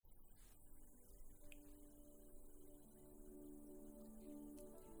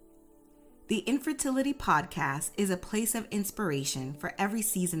The Infertility Podcast is a place of inspiration for every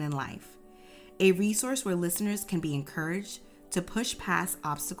season in life, a resource where listeners can be encouraged to push past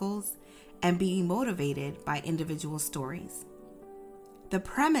obstacles and be motivated by individual stories. The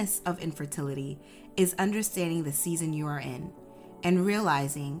premise of infertility is understanding the season you are in and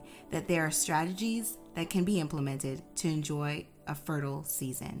realizing that there are strategies that can be implemented to enjoy a fertile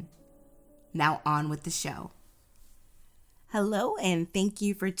season. Now on with the show. Hello, and thank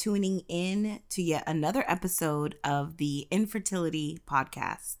you for tuning in to yet another episode of the Infertility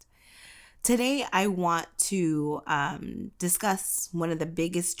Podcast. Today, I want to discuss one of the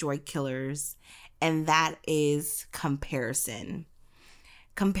biggest joy killers, and that is comparison.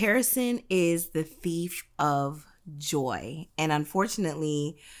 Comparison is the thief of joy, and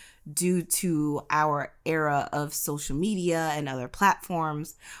unfortunately, due to our era of social media and other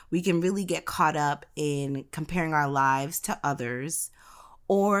platforms, we can really get caught up in comparing our lives to others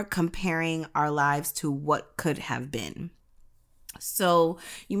or comparing our lives to what could have been. So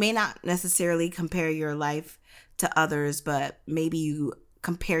you may not necessarily compare your life to others, but maybe you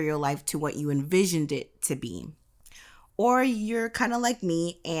compare your life to what you envisioned it to be. Or you're kind of like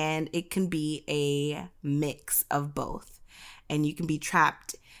me, and it can be a mix of both. And you can be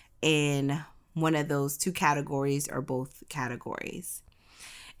trapped in one of those two categories or both categories.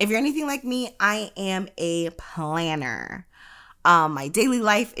 If you're anything like me, I am a planner. My daily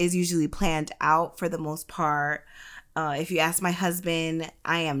life is usually planned out for the most part. If you ask my husband,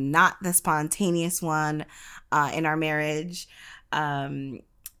 I am not the spontaneous one in our marriage.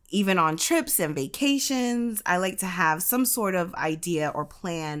 Even on trips and vacations, I like to have some sort of idea or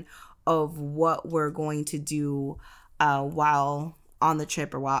plan of what we're going to do while on the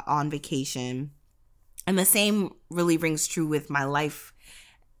trip or while on vacation. And the same really rings true with my life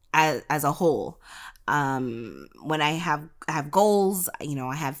as a whole. When I have goals,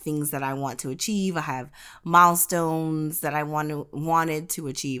 I have things that I want to achieve. I have milestones that I wanted to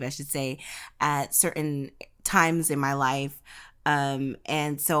achieve, I should say, at certain times in my life.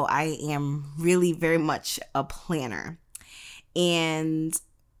 And so I am really very much a planner. And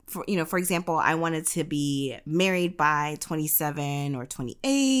for example, I wanted to be married by 27 or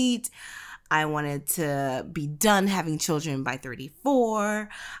 28. I wanted to be done having children by 34.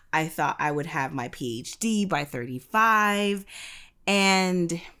 I thought I would have my PhD by 35.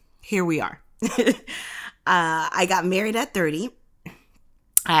 And here we are. I got married at 30.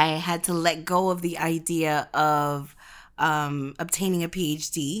 I had to let go of the idea of obtaining a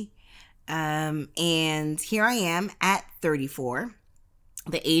PhD. And here I am at 34.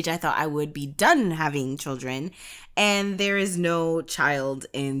 The age I thought I would be done having children, and there is no child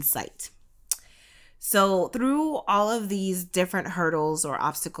in sight. So through all of these different hurdles or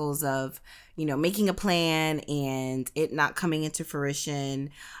obstacles of, making a plan and it not coming into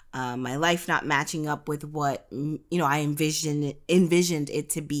fruition, my life not matching up with what, I envisioned it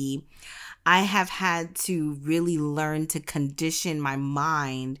to be, I have had to really learn to condition my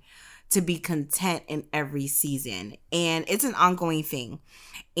mind to be content in every season. And it's an ongoing thing.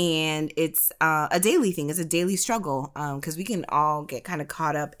 And it's a daily thing. It's a daily struggle because we can all get kind of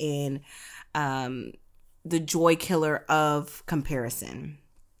caught up in the joy killer of comparison.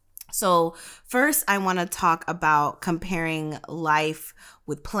 So first, I want to talk about comparing life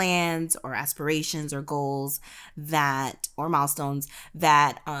with plans or aspirations or goals or milestones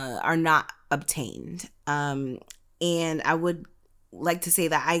that are not obtained. And I would like to say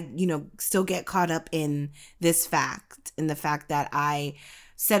that I, still get caught up in the fact that I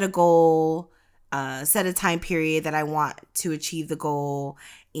set a goal, set a time period that I want to achieve the goal,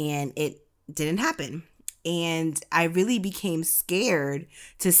 and it didn't happen. And I really became scared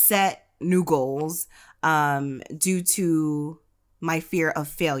to set new goals due to my fear of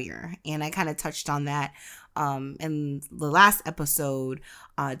failure. And I kind of touched on that in the last episode,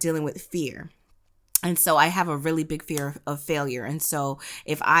 dealing with fear. And so I have a really big fear of failure. And so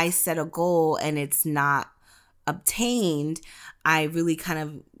if I set a goal and it's not obtained, I really kind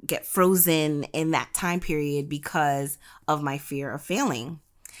of get frozen in that time period because of my fear of failing.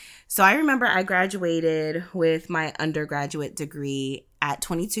 So I remember I graduated with my undergraduate degree at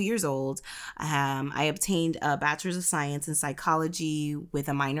 22 years old. I obtained a bachelor's of science in psychology with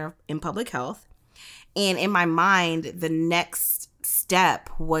a minor in public health. And in my mind, the next step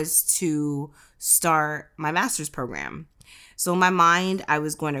was to start my master's program. So in my mind, I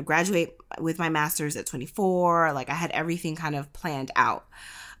was going to graduate with my master's at 24. Like I had everything kind of planned out.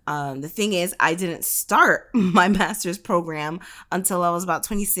 The thing is, I didn't start my master's program until I was about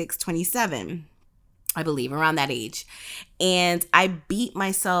 26, 27, I believe, around that age. And I beat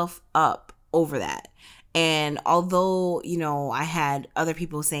myself up over that. And although, I had other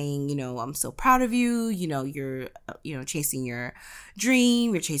people saying, I'm so proud of you, you're, chasing your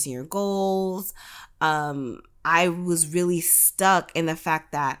dream, you're chasing your goals. I was really stuck in the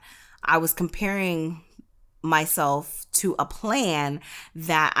fact that I was comparing myself to a plan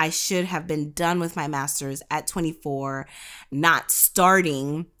that I should have been done with my master's at 24, not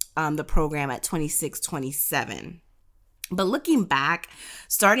starting the program at 26, 27. But looking back,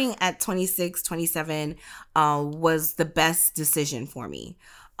 starting at 26, 27 was the best decision for me.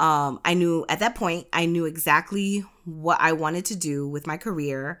 I knew at that point, I knew exactly what I wanted to do with my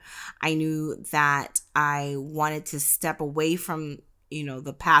career. I knew that I wanted to step away from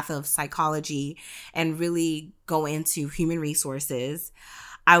the path of psychology and really go into human resources.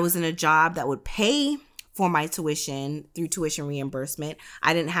 I was in a job that would pay for my tuition through tuition reimbursement.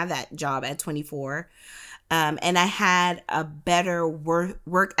 I didn't have that job at 24. And I had a better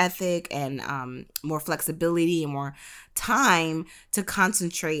work ethic and more flexibility and more time to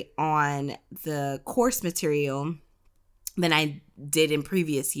concentrate on the course material than I did in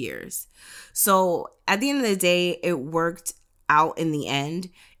previous years. So at the end of the day, it worked out in the end,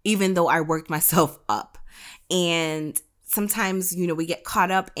 even though I worked myself up. And sometimes, we get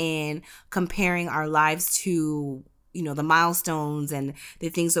caught up in comparing our lives to, the milestones and the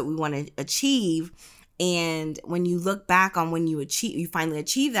things that we want to achieve. And when you look back on when you finally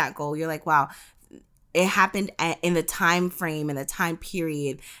achieve that goal, you're like, wow, it happened in the time frame and the time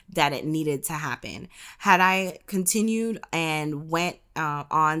period that it needed to happen. Had I continued and went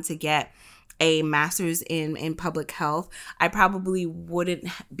on to get a master's in public health, I probably wouldn't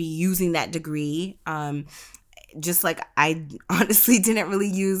be using that degree. Just like I honestly didn't really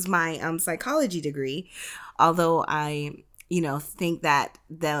use my psychology degree, although I think that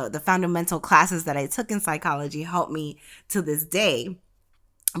the fundamental classes that I took in psychology helped me to this day.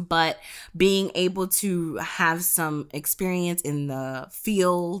 But being able to have some experience in the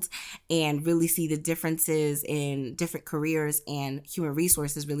field and really see the differences in different careers and human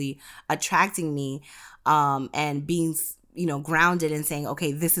resources really attracting me, and being grounded and saying,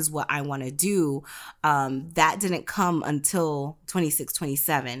 okay, this is what I want to do. That didn't come until 26,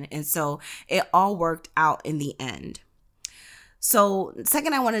 27. And so it all worked out in the end. So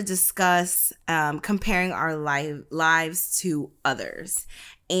second, I want to discuss comparing our lives to others.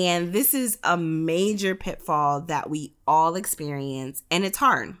 And this is a major pitfall that we all experience, and it's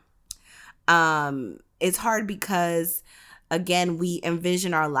hard. It's hard because, again, we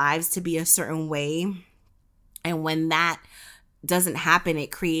envision our lives to be a certain way. And when that doesn't happen,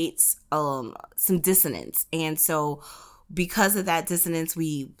 it creates some dissonance. And so because of that dissonance,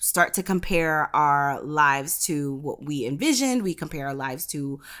 we start to compare our lives to what we envisioned. We compare our lives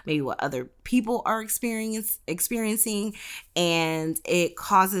to maybe what other people are experiencing, and it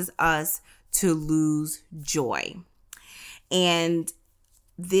causes us to lose joy. And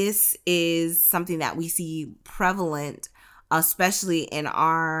this is something that we see prevalent, especially in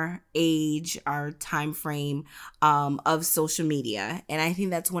our age, our time frame of social media. And I think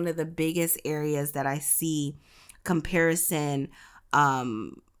that's one of the biggest areas that I see comparison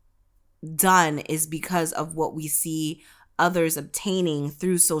done is because of what we see others obtaining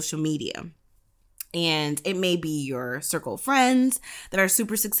through social media. And it may be your circle of friends that are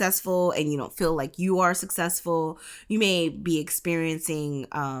super successful and you don't feel like you are successful. You may be experiencing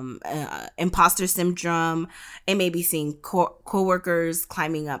imposter syndrome. It may be seeing coworkers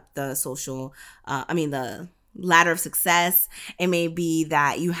climbing up the the ladder of success. It may be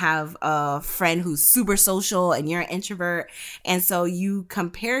that you have a friend who's super social and you're an introvert. And so you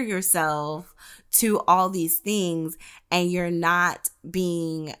compare yourself to all these things and you're not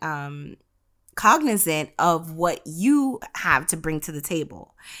being cognizant of what you have to bring to the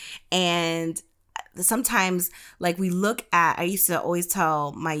table. And sometimes, like, we look at, I used to always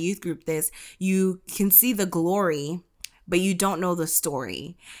tell my youth group this, you can see the glory, but you don't know the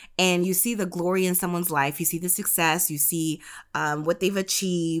story. And you see the glory in someone's life. You see the success. You see what they've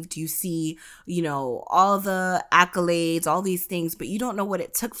achieved. You see, all the accolades, all these things, but you don't know what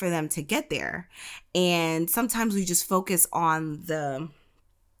it took for them to get there. And sometimes we just focus on the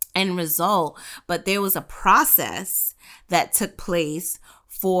end result, but there was a process that took place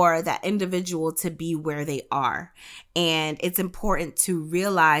for that individual to be where they are. And it's important to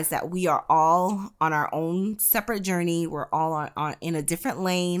realize that we are all on our own separate journey. We're all in a different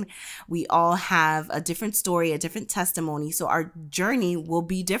lane. We all have a different story, a different testimony. So our journey will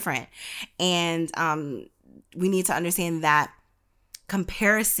be different. And we need to understand that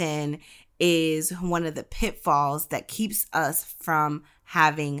comparison is one of the pitfalls that keeps us from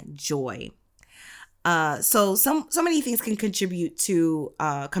having joy. So many things can contribute to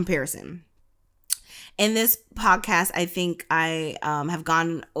comparison. In this podcast, I think I have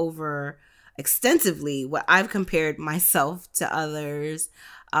gone over extensively what I've compared myself to others,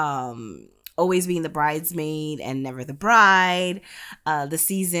 always being the bridesmaid and never the bride, the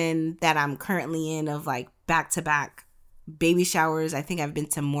season that I'm currently in of like back-to-back baby showers. I think I've been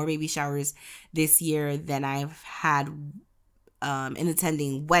to more baby showers this year than I've had in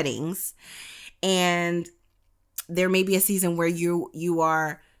attending weddings. And there may be a season where you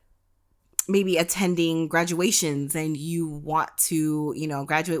are maybe attending graduations and you want to,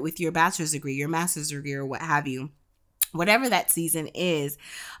 graduate with your bachelor's degree, your master's degree, or what have you. Whatever that season is,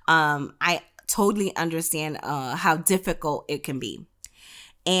 I totally understand how difficult it can be.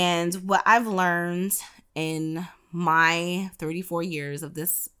 And what I've learned in my 34 years of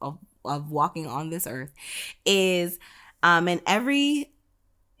this of walking on this earth is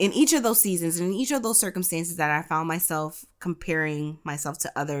in each of those seasons, in each of those circumstances that I found myself comparing myself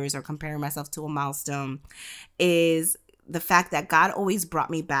to others or comparing myself to a milestone, is the fact that God always brought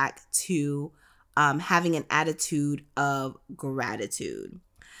me back to having an attitude of gratitude.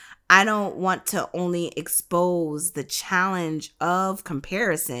 I don't want to only expose the challenge of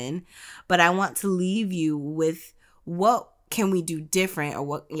comparison, but I want to leave you with what can we do different, or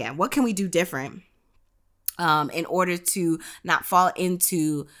what can we do different in order to not fall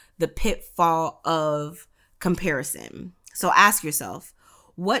into the pitfall of comparison. So ask yourself,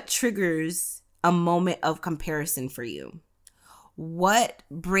 what triggers a moment of comparison for you? What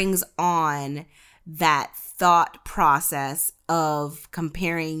brings on that thought process of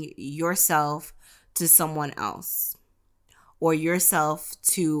comparing yourself to someone else or yourself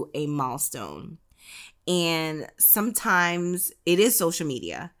to a milestone? And sometimes it is social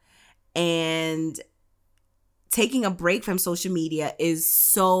media, and taking a break from social media is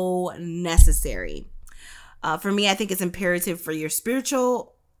so necessary. For me, I think it's imperative for your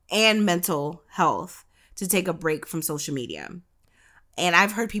spiritual and mental health to take a break from social media. And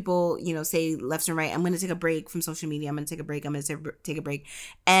I've heard people, say left and right, I'm going to take a break from social media. I'm going to take a break. I'm going to take a break.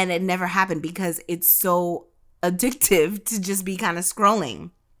 And it never happened because it's so addictive to just be kind of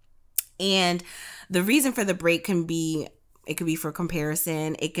scrolling. And the reason for the break can be, it could be for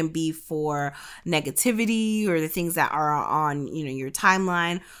comparison. It can be for negativity or the things that are on, your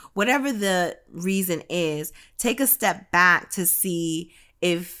timeline. Whatever the reason is, take a step back to see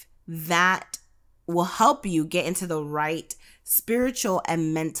if that will help you get into the right spiritual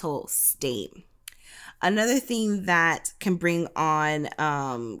and mental state. Another thing that can bring on,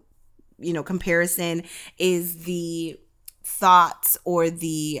 comparison is the thoughts or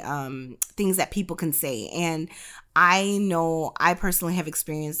the things that people can say. And I know I personally have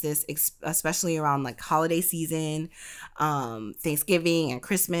experienced this, especially around like holiday season, Thanksgiving and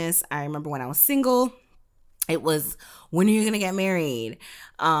Christmas. I remember when I was single, it was, when are you going to get married?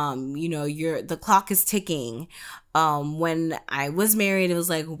 The clock is ticking. When I was married, it was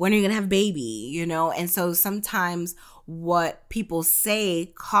like, when are you going to have a baby? And so sometimes what people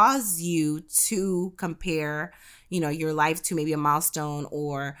say cause you to compare, your life to maybe a milestone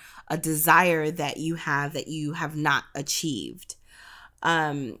or a desire that you have not achieved.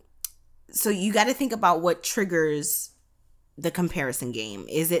 So you got to think about what triggers the comparison game.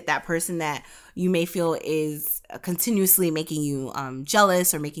 Is it that person that you may feel is continuously making you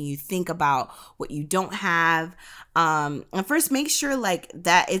jealous or making you think about what you don't have? And first, make sure like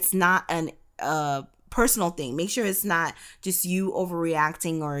that it's not a personal thing. Make sure it's not just you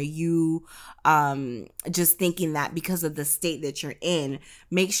overreacting or you just thinking that because of the state that you're in.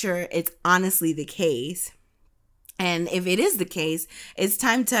 Make sure it's honestly the case. And if it is the case, it's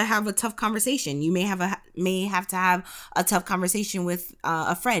time to have a tough conversation. You may have to have a tough conversation with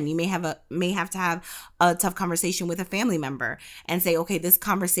a friend. You may have to have a tough conversation with a family member and say, okay, this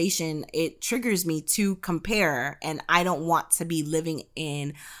conversation, it triggers me to compare, and I don't want to be living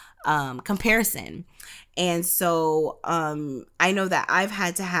in comparison. And so I know that I've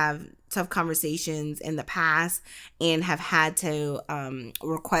had to have tough conversations in the past and have had to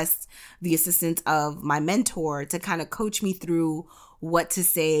request the assistance of my mentor to kind of coach me through what to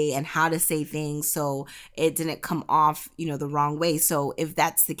say and how to say things so it didn't come off, the wrong way. So if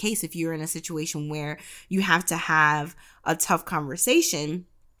that's the case, if you're in a situation where you have to have a tough conversation,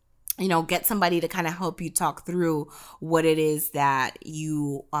 get somebody to kind of help you talk through what it is that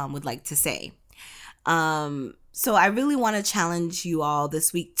you would like to say. So I really want to challenge you all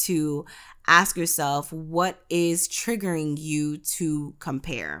this week to ask yourself, what is triggering you to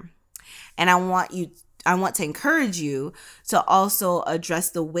compare? And I want to encourage you to also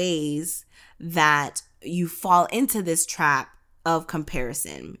address the ways that you fall into this trap of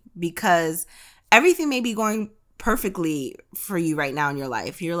comparison, because everything may be going perfectly for you right now in your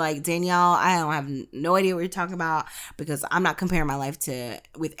life. You're like, Danielle, I don't have no idea what you're talking about because I'm not comparing my life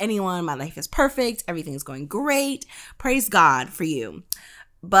with anyone. My life is perfect. Everything's going great. Praise God for you.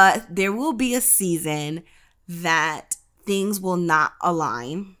 But there will be a season that things will not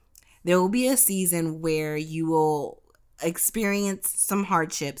align. There will be a season where you will experience some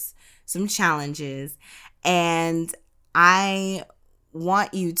hardships, some challenges, and I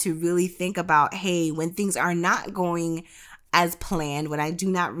want you to really think about, hey, when things are not going as planned, when I do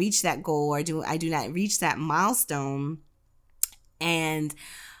not reach that goal or I do not reach that milestone, and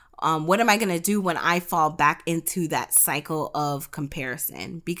what am I going to do when I fall back into that cycle of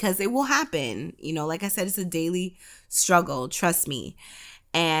comparison? Because it will happen. Like I said, it's a daily struggle. Trust me.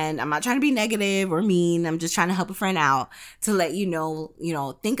 And I'm not trying to be negative or mean. I'm just trying to help a friend out to let you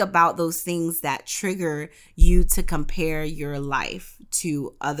know, think about those things that trigger you to compare your life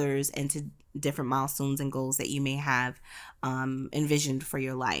to others and to different milestones and goals that you may have envisioned for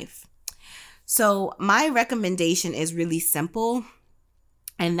your life. So my recommendation is really simple.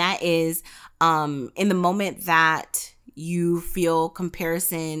 And that is in the moment that you feel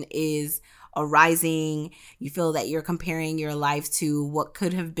comparison is arising, you feel that you're comparing your life to what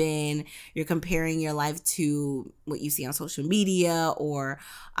could have been, you're comparing your life to what you see on social media or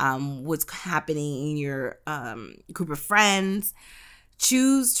what's happening in your group of friends,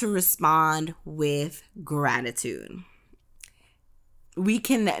 choose to respond with gratitude. We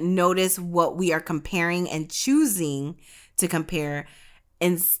can notice what we are comparing and choosing to compare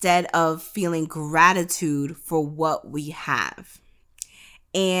instead of feeling gratitude for what we have.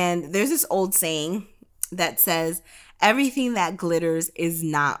 And there's this old saying that says, everything that glitters is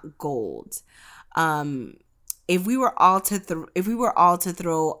not gold. If we were all to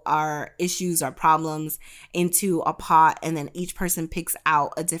throw our issues, our problems into a pot, and then each person picks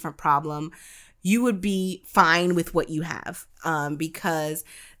out a different problem, you would be fine with what you have. Because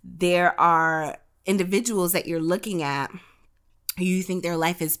there are individuals that you're looking at, you think their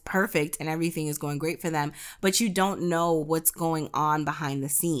life is perfect and everything is going great for them, but you don't know what's going on behind the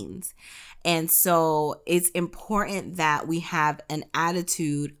scenes. And so it's important that we have an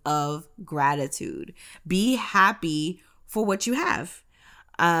attitude of gratitude. Be happy for what you have.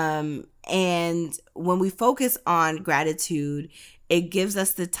 And when we focus on gratitude, it gives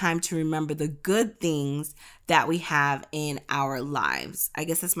us the time to remember the good things that we have in our lives. I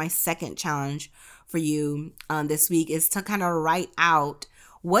guess that's my second challenge for you this week, is to kind of write out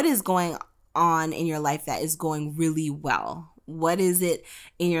what is going on in your life that is going really well. What is it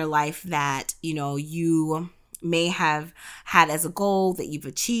in your life that, you may have had as a goal that you've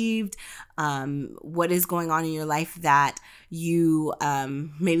achieved? What is going on in your life that you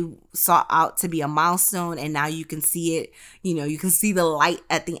maybe sought out to be a milestone and now you can see it, you can see the light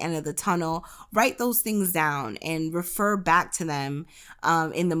at the end of the tunnel. Write those things down and refer back to them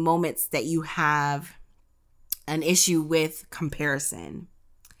in the moments that you have an issue with comparison.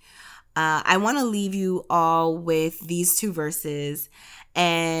 I want to leave you all with these two verses,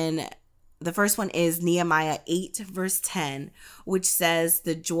 and the first one is Nehemiah 8 verse 10, which says,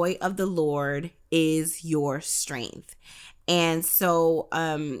 "The joy of the Lord is your strength." And so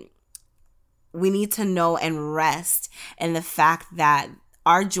we need to know and rest in the fact that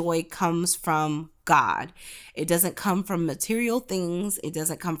our joy comes from God. It doesn't come from material things. It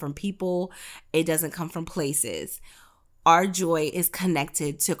doesn't come from people. It doesn't come from places. Our joy is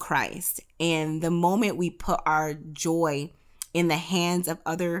connected to Christ. And the moment we put our joy in the hands of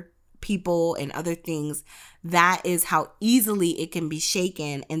other people and other things, that is how easily it can be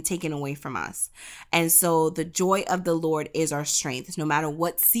shaken and taken away from us. And so the joy of the Lord is our strength. No matter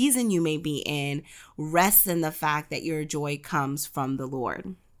what season you may be in, rest in the fact that your joy comes from the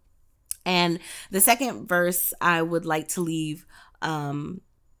Lord. And the second verse I would like to leave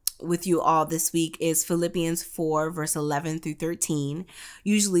with you all this week is Philippians 4 verse 11 through 13.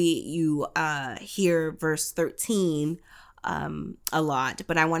 Usually you hear verse 13 a lot,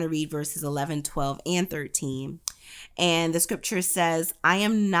 but I want to read verses 11, 12, and 13. And the scripture says, "I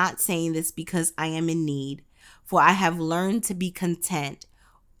am not saying this because I am in need, for I have learned to be content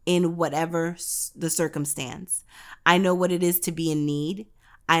in whatever the circumstance. I know what it is to be in need,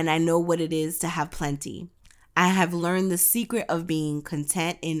 and I know what it is to have plenty. I have learned the secret of being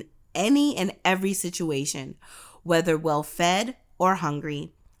content in any and every situation, whether well-fed or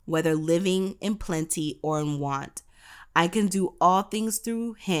hungry, whether living in plenty or in want. I can do all things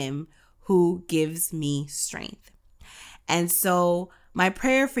through him who gives me strength." And so my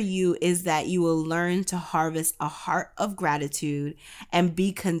prayer for you is that you will learn to harvest a heart of gratitude and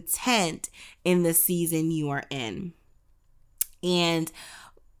be content in the season you are in. And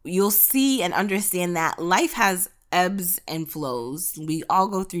you'll see and understand that life has ebbs and flows. We all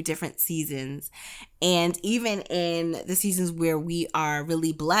go through different seasons. And even in the seasons where we are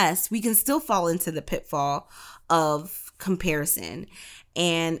really blessed, we can still fall into the pitfall of comparison.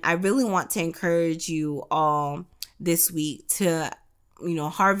 And I really want to encourage you all this week to,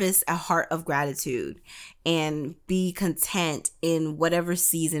 harvest a heart of gratitude and be content in whatever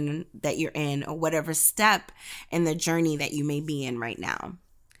season that you're in or whatever step in the journey that you may be in right now.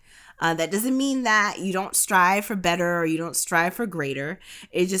 That doesn't mean that you don't strive for better or you don't strive for greater.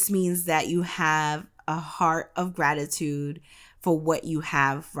 It just means that you have a heart of gratitude for what you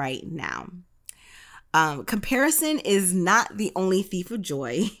have right now. Comparison is not the only thief of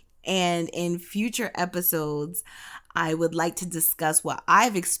joy. And in future episodes, I would like to discuss what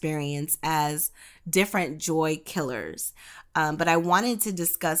I've experienced as different joy killers. But I wanted to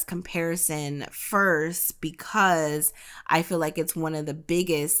discuss comparison first because I feel like it's one of the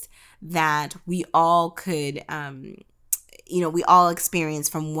biggest that we all could, we all experience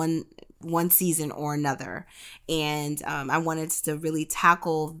from one season or another. And I wanted to really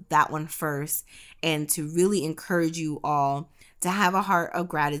tackle that one first and to really encourage you all to have a heart of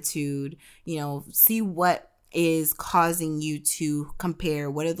gratitude, see what is causing you to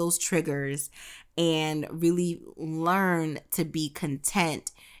compare, what are those triggers, and really learn to be content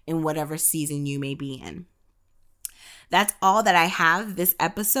in whatever season you may be in. That's all that I have this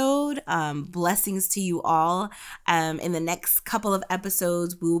episode. Blessings to you all. In the next couple of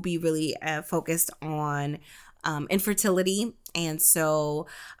episodes, we will be really focused on infertility. And so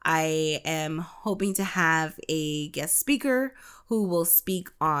I am hoping to have a guest speaker who will speak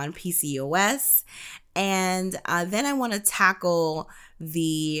on PCOS. And then I want to tackle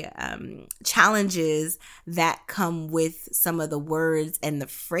the challenges that come with some of the words and the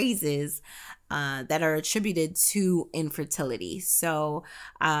phrases that are attributed to infertility. So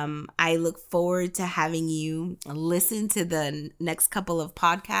I look forward to having you listen to the next couple of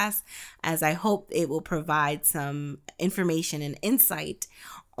podcasts, as I hope it will provide some information and insight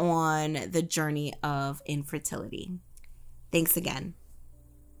on the journey of infertility. Thanks again.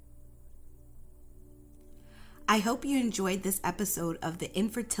 I hope you enjoyed this episode of the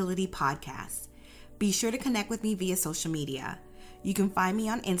Infertility Podcast. Be sure to connect with me via social media. You can find me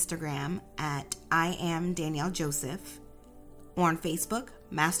on Instagram at I am Danielle Joseph, or on Facebook,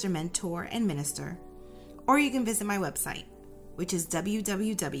 Master Mentor and Minister, or you can visit my website, which is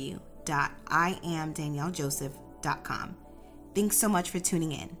www.iamdaniellejoseph.com. Thanks so much for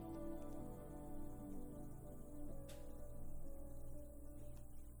tuning in.